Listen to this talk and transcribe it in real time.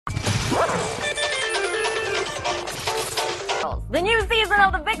The new season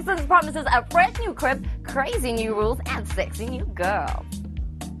of the Vixens promises a fresh new crib, crazy new rules, and sexy new girls.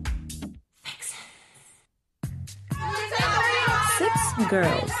 Six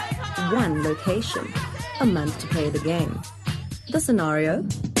girls, one location, a month to play the game. The scenario: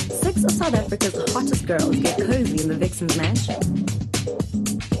 6 of South Africa's hottest girls get cozy in the Vixens mansion.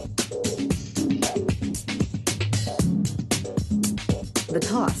 The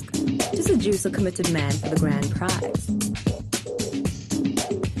task: to seduce a committed man for the grand prize.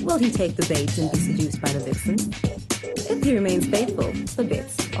 Will he take the bait and be seduced by the Vixens? If he remains faithful, the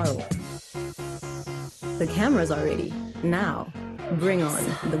bets are off. The cameras are ready. Now, bring on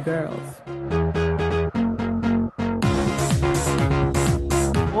the girls.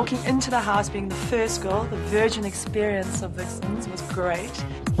 Walking into the house, being the first girl, the virgin experience of Vixens was great.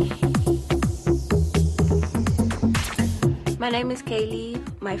 My name is Kaylee.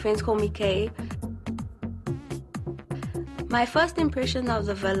 My friends call me Kay. My first impression of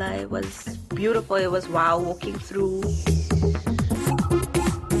the villa, it was beautiful. It was wow walking through.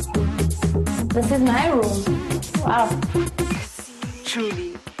 This is my room. Wow.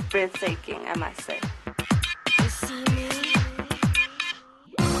 Truly breathtaking, I must say.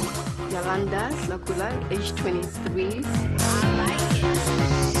 Yolanda Nakula, age 23.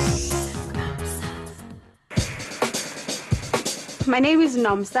 My name is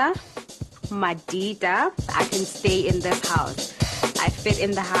Nomsa Madida. I can stay in this house. I fit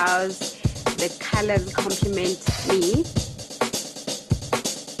in the house. The colors complement me.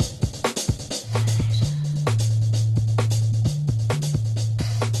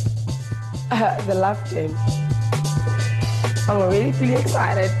 The love game. I'm really feeling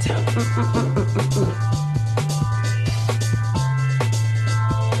excited.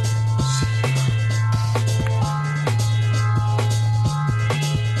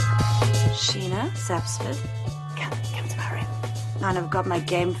 Sheena Sapsford. Come to my room. Now I've got my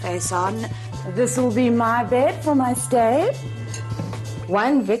game face on. This will be my bed for my stay.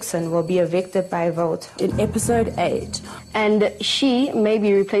 One vixen will be evicted by vote in episode 8. And she may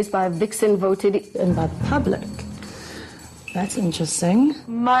be replaced by a vixen voted in by the public. That's interesting.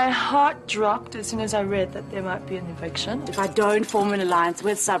 My heart dropped as soon as I read that there might be an eviction. If I don't form an alliance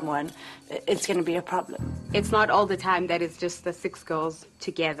with someone, it's going to be a problem. It's not all the time that it's just the 6 girls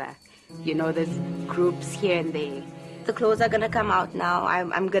together. You know, there's groups here and there. The clothes are going to come out now.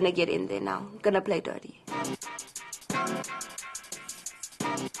 I'm going to get in there now. I'm going to play dirty.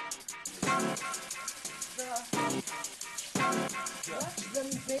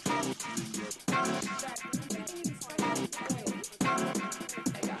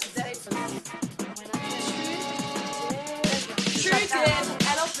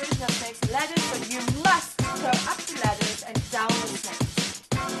 Adult version of sex, ladders, but you must go up the ladders and down the steps.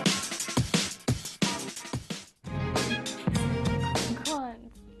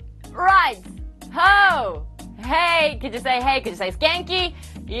 Right. Ho. Hey. Could you say hey? Could you say skanky?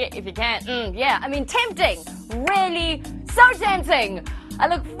 Yeah, if you can. Yeah. I mean, tempting. Really, so tempting. I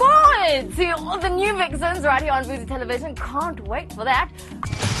look forward to all the new Vixens right here on Vuzi Television. Can't wait for that.